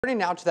Turning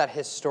now to that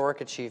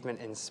historic achievement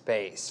in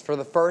space. For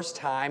the first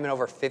time in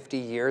over 50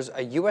 years,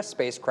 a U.S.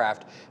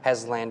 spacecraft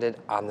has landed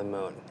on the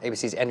moon.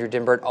 ABC's Andrew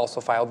Dimbert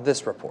also filed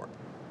this report.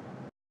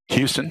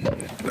 Houston,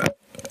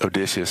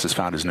 Odysseus has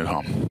found his new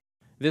home.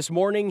 This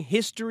morning,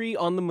 history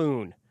on the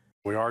moon.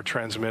 We are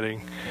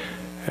transmitting,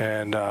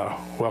 and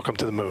welcome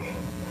to the moon.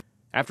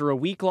 After a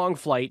week-long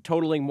flight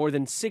totaling more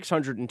than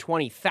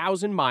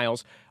 620,000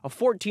 miles, a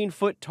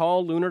 14-foot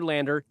tall lunar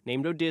lander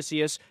named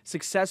Odysseus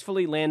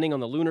successfully landing on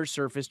the lunar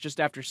surface just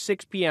after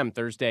 6 p.m.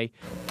 Thursday.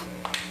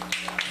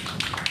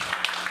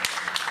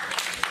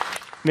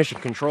 Mission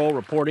Control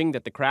reporting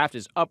that the craft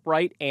is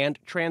upright and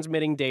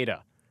transmitting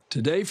data.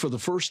 Today, for the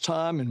first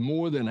time in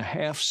more than a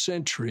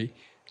half-century,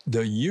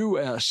 the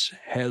U.S.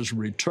 has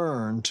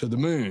returned to the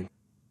moon.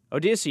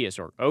 Odysseus,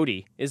 or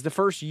Odie, is the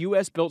first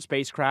U.S.-built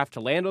spacecraft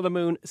to land on the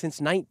moon since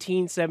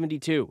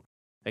 1972.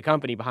 The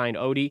company behind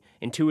Odie,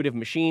 Intuitive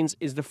Machines,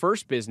 is the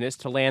first business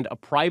to land a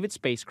private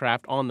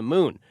spacecraft on the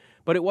moon.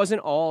 But it wasn't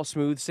all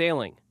smooth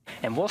sailing.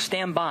 And we'll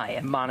stand by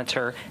and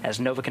monitor as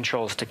Nova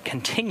Controls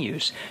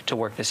continues to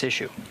work this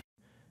issue.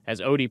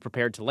 As Odie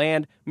prepared to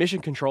land,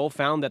 Mission Control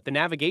found that the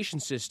navigation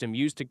system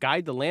used to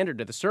guide the lander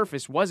to the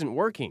surface wasn't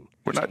working.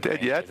 We're not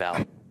dead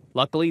yet.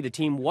 Luckily, the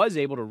team was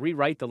able to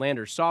rewrite the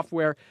lander's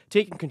software,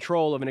 taking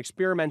control of an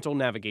experimental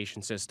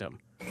navigation system.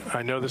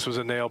 I know this was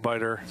a nail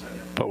biter,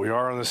 but we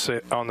are on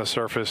the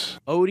surface.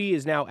 Odie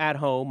is now at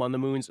home on the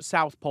moon's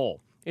south pole.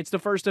 It's the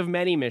first of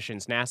many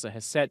missions NASA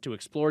has set to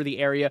explore the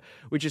area,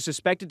 which is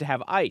suspected to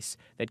have ice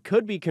that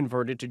could be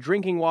converted to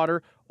drinking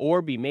water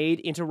or be made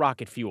into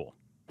rocket fuel.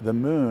 The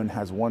moon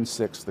has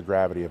 1/6 the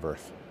gravity of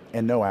Earth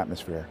and no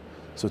atmosphere,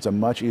 so it's a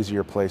much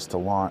easier place to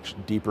launch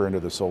deeper into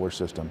the solar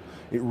system.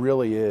 It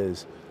really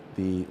is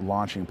the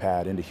launching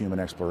pad into human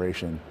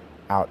exploration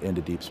out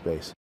into deep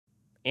space.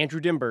 Andrew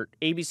Dimbert,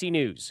 ABC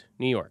News,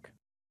 New York.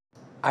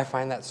 I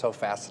find that so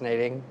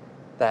fascinating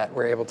that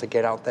we're able to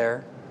get out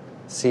there,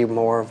 see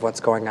more of what's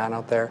going on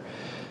out there.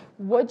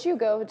 Would you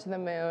go to the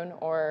moon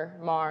or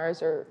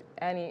Mars or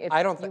any, if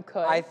you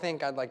could? I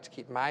think I'd like to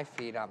keep my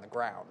feet on the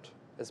ground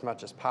as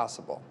much as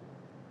possible.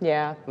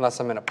 Yeah.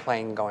 Unless I'm in a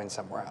plane going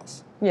somewhere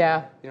else.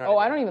 Yeah. You know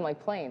I don't even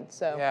like planes,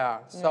 so. Yeah.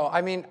 So,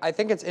 I mean, I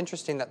think it's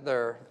interesting that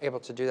they're able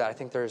to do that. I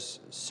think there's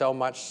so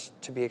much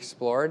to be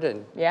explored,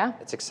 and yeah,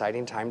 it's an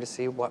exciting time to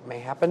see what may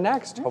happen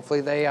next.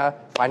 Hopefully they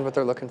find what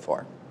they're looking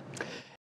for.